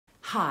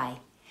Hi,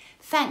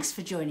 thanks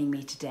for joining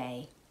me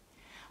today.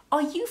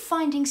 Are you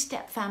finding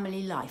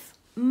step-family life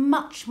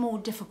much more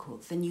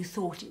difficult than you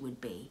thought it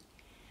would be?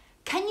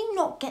 Can you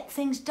not get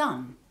things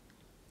done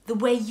the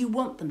way you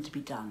want them to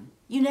be done?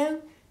 You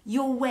know,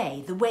 your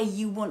way, the way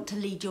you want to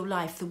lead your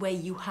life, the way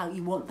how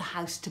you want the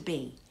house to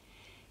be.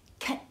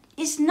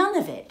 Is none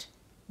of it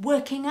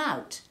working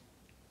out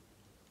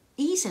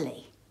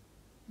easily?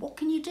 What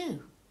can you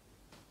do?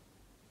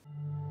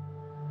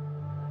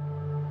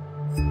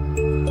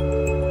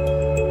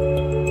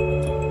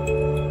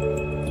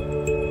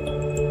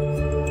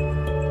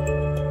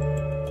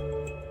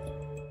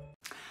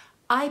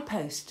 I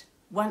post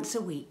once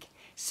a week,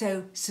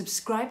 so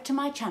subscribe to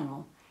my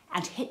channel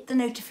and hit the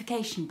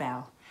notification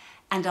bell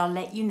and I'll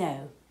let you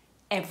know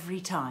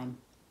every time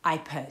I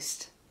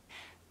post.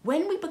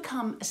 When we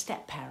become a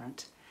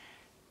step-parent,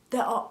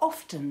 there are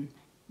often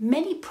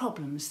many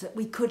problems that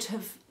we could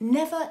have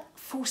never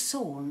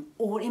foresawn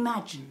or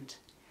imagined.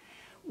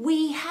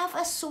 We have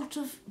a sort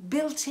of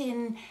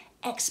built-in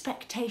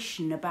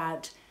expectation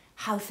about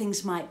how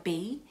things might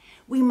be.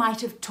 We might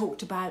have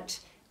talked about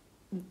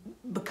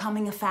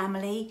becoming a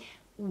family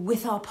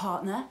with our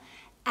partner,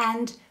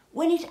 and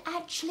when it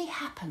actually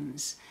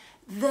happens,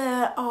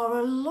 there are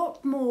a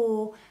lot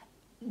more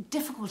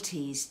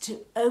difficulties to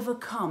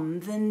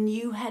overcome than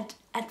you had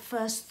at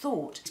first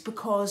thought. It's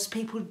because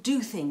people do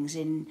things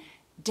in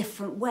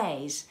different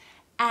ways,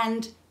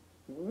 and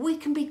we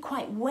can be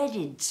quite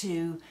wedded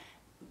to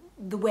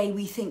the way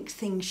we think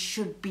things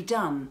should be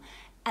done,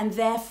 and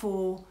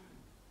therefore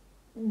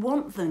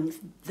want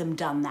them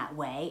done that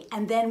way,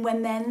 and then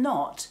when they're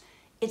not,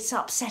 it's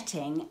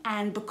upsetting,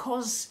 and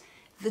because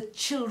the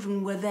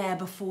children were there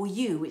before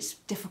you, it's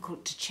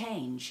difficult to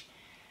change.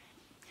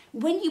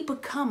 When you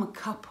become a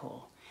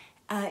couple,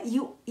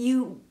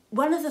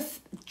 one of the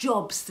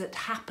jobs that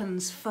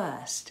happens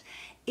first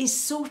is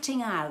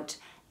sorting out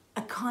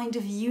a kind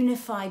of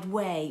unified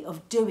way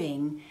of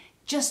doing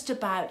just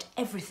about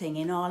everything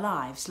in our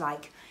lives,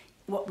 like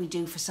what we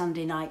do for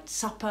Sunday night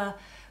supper,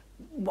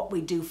 what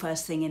we do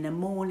first thing in the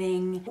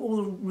morning, all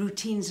the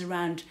routines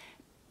around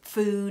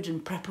food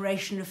and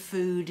preparation of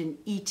food and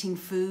eating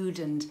food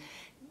and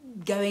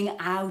going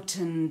out,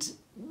 and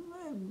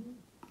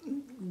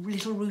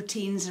little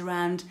routines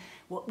around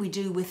what we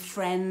do with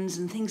friends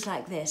and things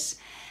like this.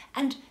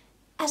 And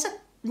as a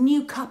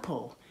new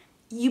couple,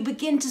 you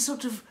begin to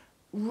sort of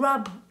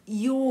rub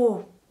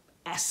your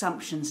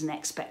assumptions and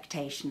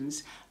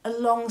expectations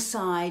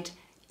alongside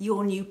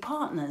your new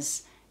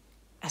partner's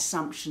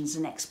assumptions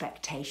and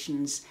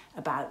expectations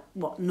about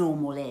what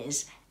normal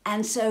is.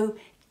 And so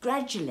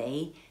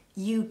gradually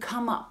you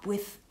come up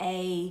with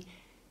a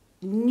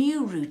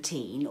new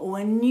routine or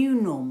a new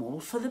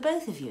normal for the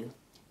both of you.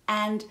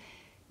 And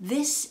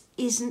this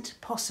isn't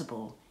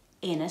possible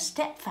in a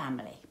step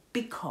family,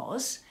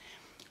 because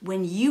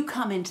when you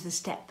come into the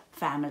step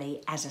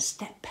family as a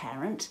step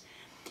parent,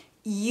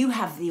 you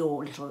have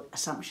your little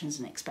assumptions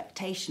and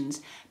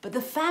expectations, but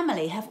the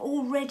family have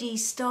already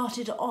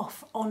started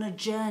off on a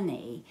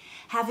journey,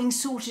 having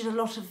sorted a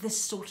lot of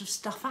this sort of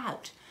stuff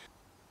out.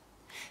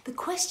 The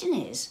question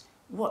is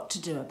what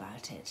to do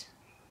about it.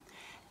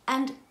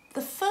 And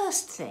the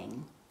first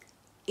thing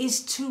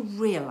is to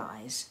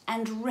realise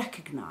and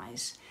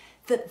recognise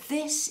that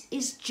this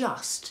is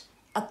just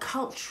a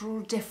cultural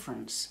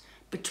difference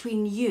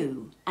between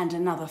you and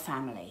another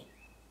family.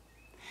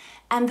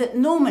 And that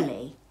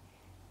normally,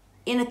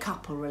 in a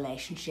couple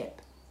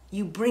relationship,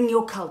 you bring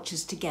your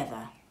cultures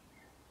together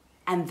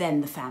and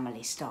then the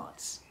family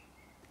starts.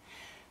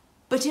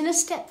 But in a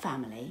step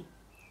family,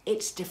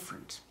 it's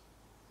different.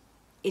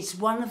 It's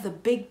one of the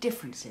big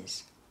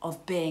differences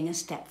of being a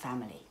step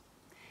family.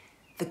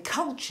 The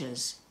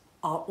cultures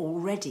are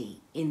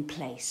already in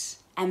place,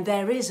 and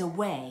there is a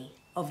way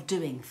of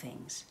doing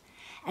things.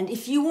 And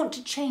if you want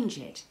to change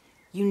it,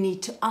 you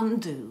need to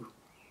undo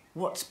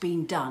what's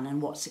been done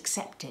and what's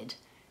accepted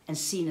and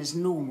seen as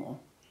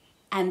normal,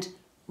 and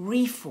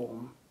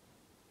reform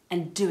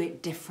and do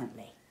it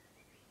differently.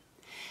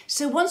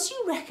 So once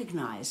you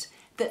recognise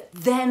that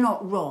they're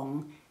not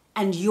wrong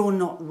and you're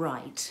not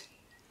right,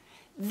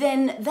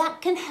 then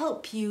that can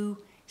help you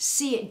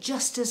see it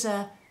just as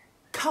a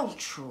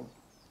cultural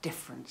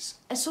difference,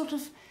 a sort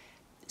of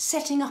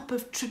setting up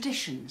of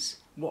traditions,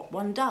 what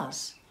one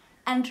does,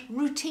 and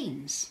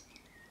routines,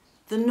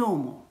 the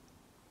normal.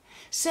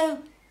 So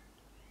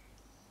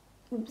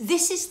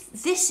this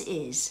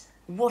is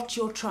what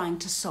you're trying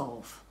to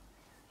solve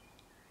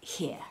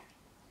here.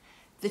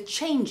 The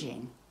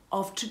changing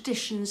of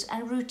traditions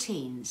and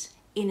routines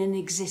in an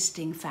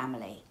existing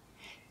family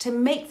to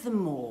make them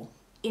more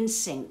in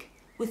sync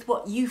with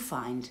what you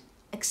find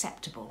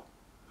acceptable,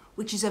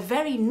 which is a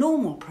very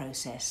normal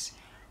process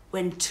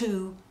when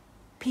two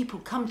people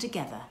come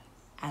together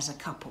as a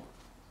couple.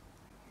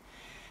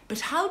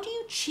 But how do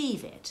you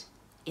achieve it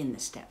in the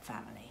step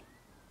family?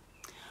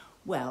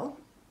 Well,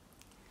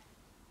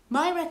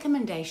 my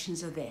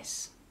recommendations are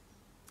this: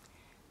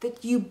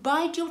 that you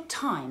bide your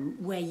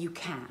time where you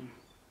can,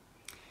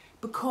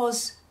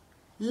 because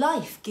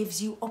life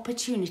gives you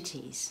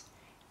opportunities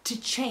to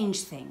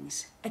change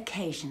things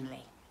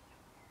occasionally.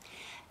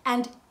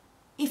 And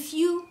if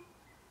you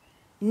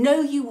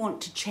know you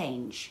want to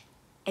change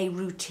a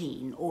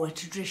routine or a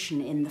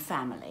tradition in the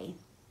family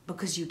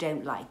because you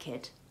don't like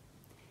it,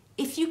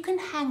 if you can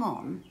hang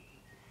on,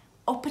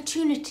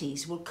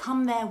 opportunities will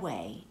come their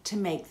way to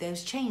make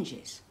those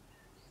changes.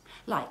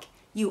 Like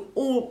you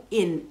all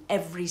in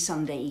every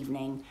Sunday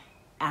evening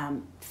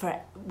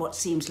for what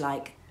seems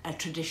like a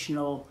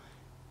traditional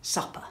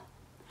supper.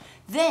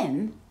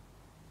 Then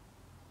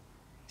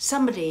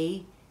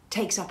somebody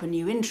takes up a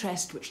new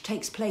interest which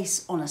takes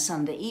place on a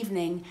Sunday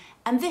evening,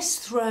 and this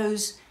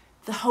throws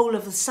the whole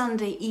of the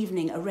Sunday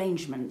evening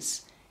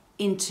arrangements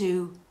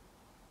into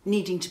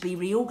needing to be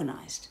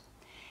reorganised.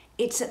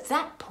 It's at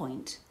that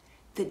point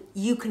that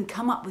you can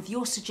come up with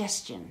your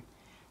suggestion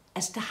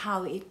as to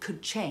how it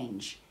could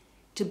change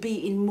to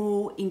be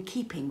more in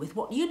keeping with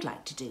what you'd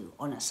like to do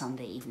on a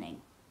Sunday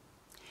evening.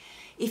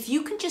 If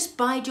you can just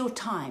bide your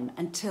time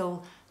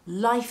until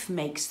life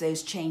makes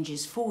those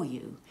changes for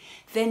you,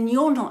 then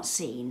you're not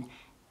seen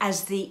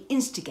as the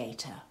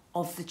instigator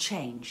of the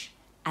change,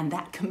 and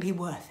that can be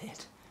worth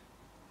it.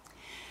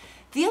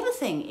 The other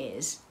thing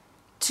is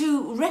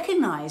to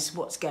recognise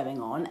what's going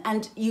on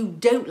and you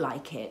don't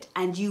like it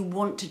and you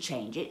want to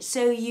change it,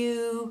 so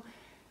you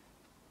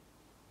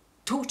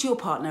talk to your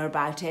partner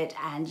about it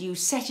and you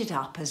set it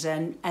up as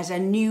a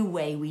new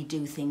way we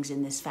do things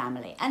in this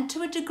family, and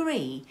to a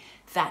degree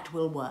that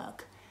will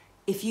work.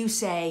 If you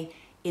say,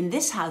 in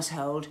this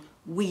household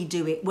we're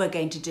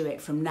going to do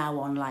it from now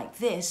on like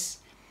this,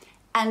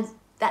 and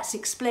that's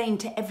explained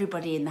to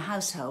everybody in the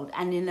household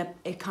and in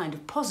a kind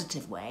of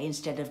positive way,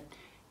 instead of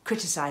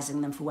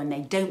criticising them for when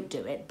they don't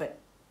do it, but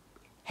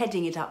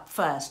heading it up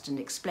first and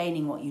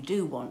explaining what you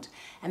do want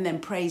and then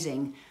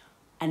praising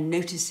and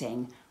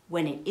noticing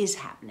when it is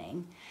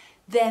happening,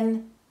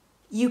 then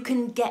you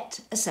can get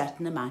a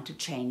certain amount of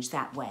change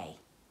that way.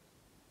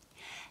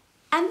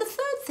 And the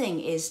third thing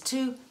is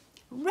to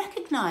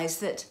recognise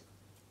that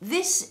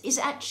this is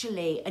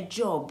actually a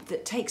job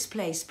that takes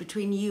place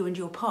between you and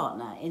your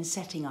partner in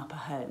setting up a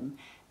home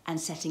and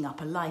setting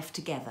up a life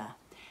together.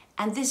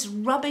 And this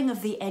rubbing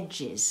of the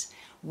edges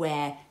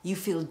where you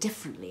feel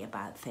differently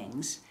about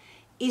things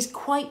is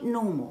quite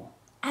normal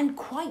and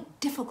quite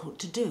difficult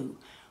to do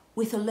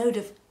with a load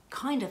of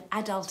kind of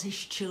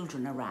adultish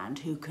children around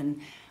who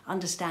can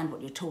understand what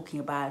you're talking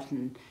about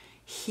and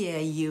hear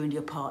you and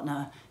your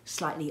partner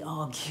slightly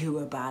argue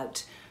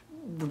about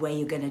the way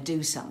you're going to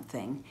do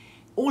something.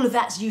 All of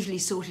that's usually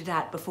sorted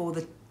out before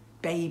the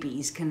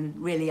babies can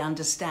really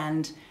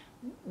understand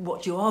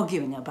what you're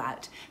arguing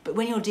about. But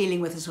when you're dealing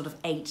with a sort of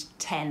 8,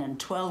 10 and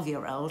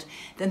 12-year-old,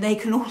 then they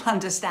can all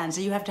understand.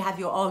 So you have to have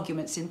your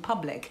arguments in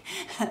public,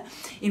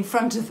 in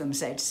front of them,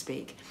 so to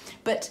speak.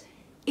 But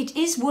it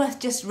is worth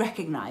just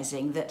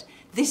recognising that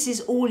this is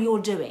all you're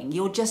doing.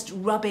 You're just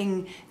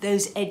rubbing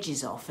those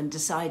edges off and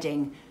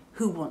deciding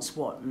who wants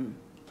what and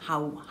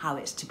how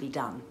it's to be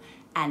done.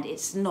 And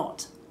it's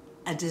not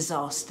a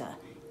disaster.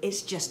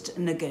 It's just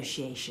a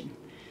negotiation.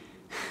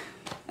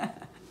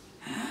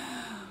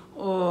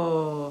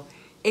 Oh,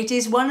 it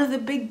is one of the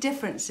big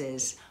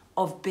differences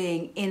of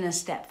being in a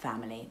step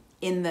family,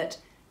 in that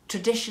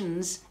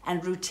traditions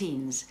and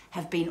routines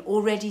have been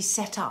already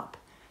set up,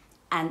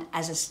 and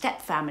as a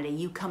step family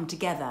you come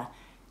together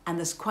and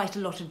there's quite a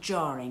lot of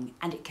jarring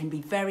and it can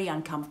be very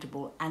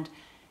uncomfortable and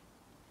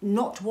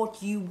not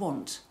what you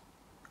want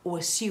or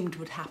assumed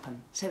would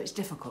happen, so it's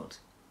difficult.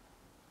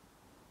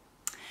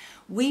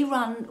 We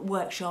run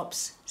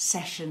workshops,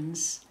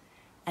 sessions,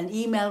 an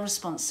email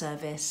response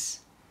service.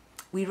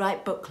 We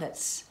write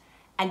booklets,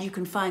 and you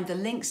can find the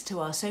links to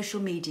our social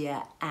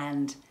media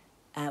and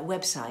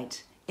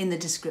website in the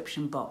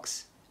description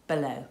box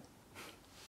below.